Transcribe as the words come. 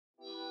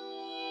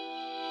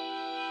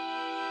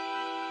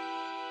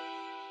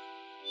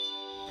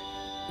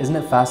Isn't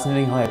it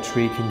fascinating how a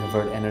tree can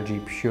convert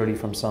energy purely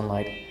from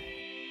sunlight?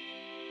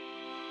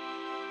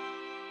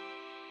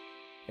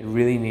 It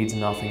really needs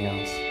nothing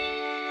else.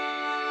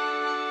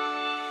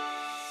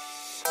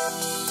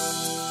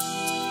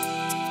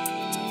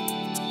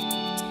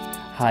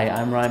 Hi,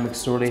 I'm Ryan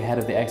McSorley, head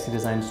of the XD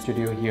Design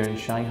Studio here in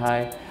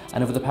Shanghai,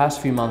 and over the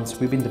past few months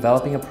we've been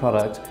developing a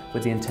product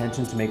with the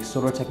intention to make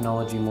solar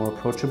technology more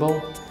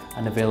approachable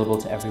and available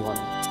to everyone.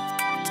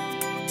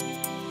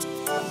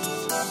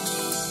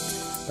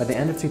 By the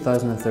end of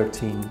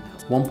 2013,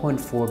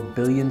 1.4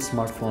 billion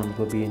smartphones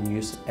will be in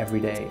use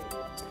every day.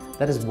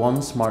 That is one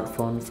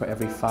smartphone for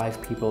every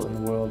 5 people in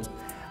the world,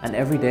 and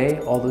every day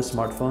all those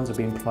smartphones are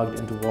being plugged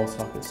into wall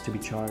sockets to be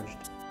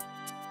charged.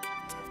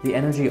 The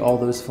energy all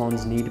those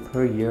phones need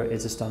per year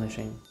is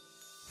astonishing.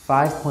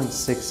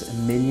 5.6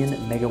 million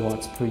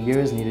megawatts per year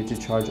is needed to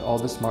charge all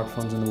the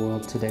smartphones in the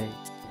world today.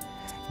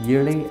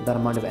 Yearly, that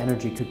amount of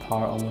energy could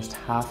power almost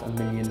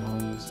 500,000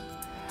 homes.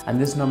 And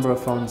this number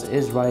of phones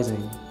is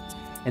rising.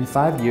 In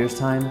 5 years'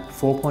 time,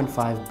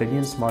 4.5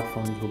 billion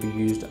smartphones will be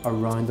used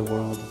around the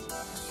world.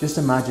 Just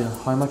imagine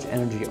how much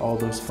energy all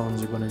those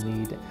phones are going to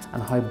need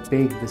and how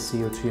big the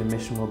CO2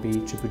 emission will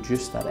be to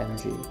produce that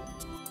energy.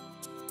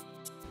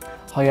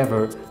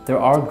 However, there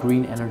are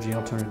green energy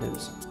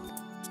alternatives.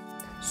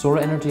 Solar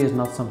energy is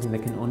not something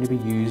that can only be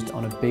used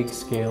on a big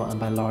scale and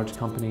by large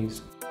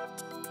companies.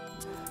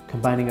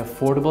 Combining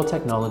affordable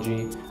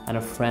technology and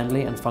a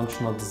friendly and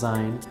functional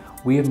design,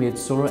 we have made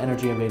solar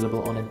energy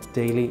available on a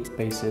daily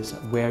basis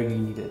where you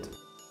need it.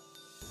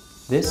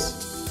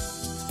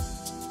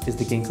 This is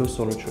the Ginka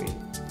solar tree.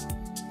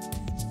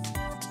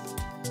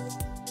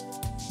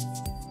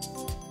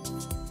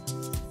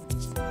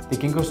 The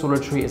Ginka solar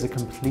tree is a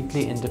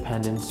completely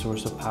independent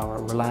source of power,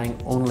 relying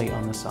only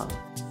on the sun.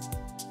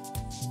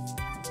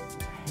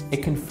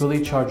 It can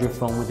fully charge your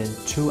phone within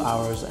 2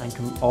 hours and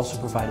can also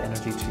provide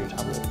energy to your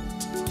tablet.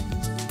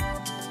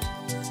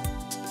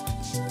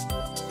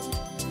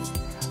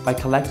 By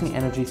collecting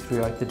energy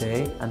throughout the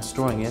day and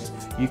storing it,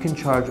 you can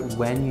charge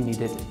when you need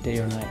it, day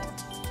or night.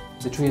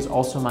 The tree is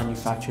also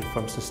manufactured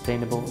from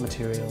sustainable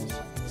materials.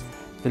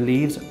 The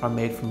leaves are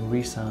made from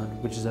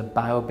resand, which is a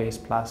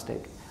bio-based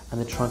plastic,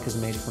 and the trunk is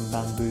made from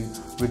bamboo,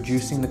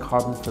 reducing the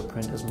carbon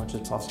footprint as much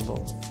as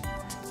possible.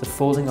 The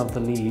folding of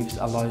the leaves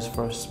allows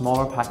for a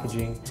smaller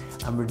packaging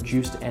and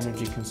reduced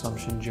energy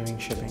consumption during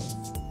shipping.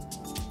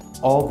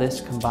 All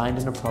this combined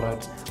in a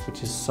product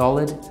which is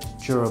solid,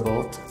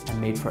 durable, and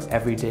made for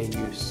everyday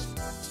use.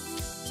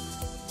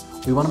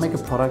 We want to make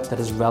a product that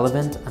is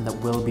relevant and that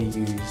will be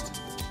used.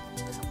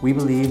 We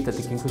believe that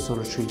the Ginka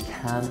solar tree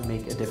can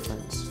make a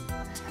difference.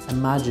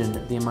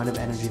 Imagine the amount of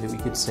energy that we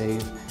could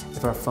save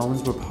if our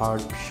phones were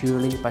powered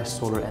purely by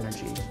solar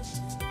energy.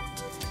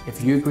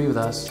 If you agree with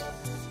us,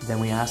 then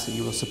we ask that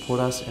you will support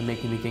us in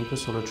making the Ginka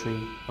solar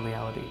tree a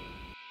reality.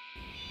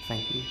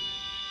 Thank you.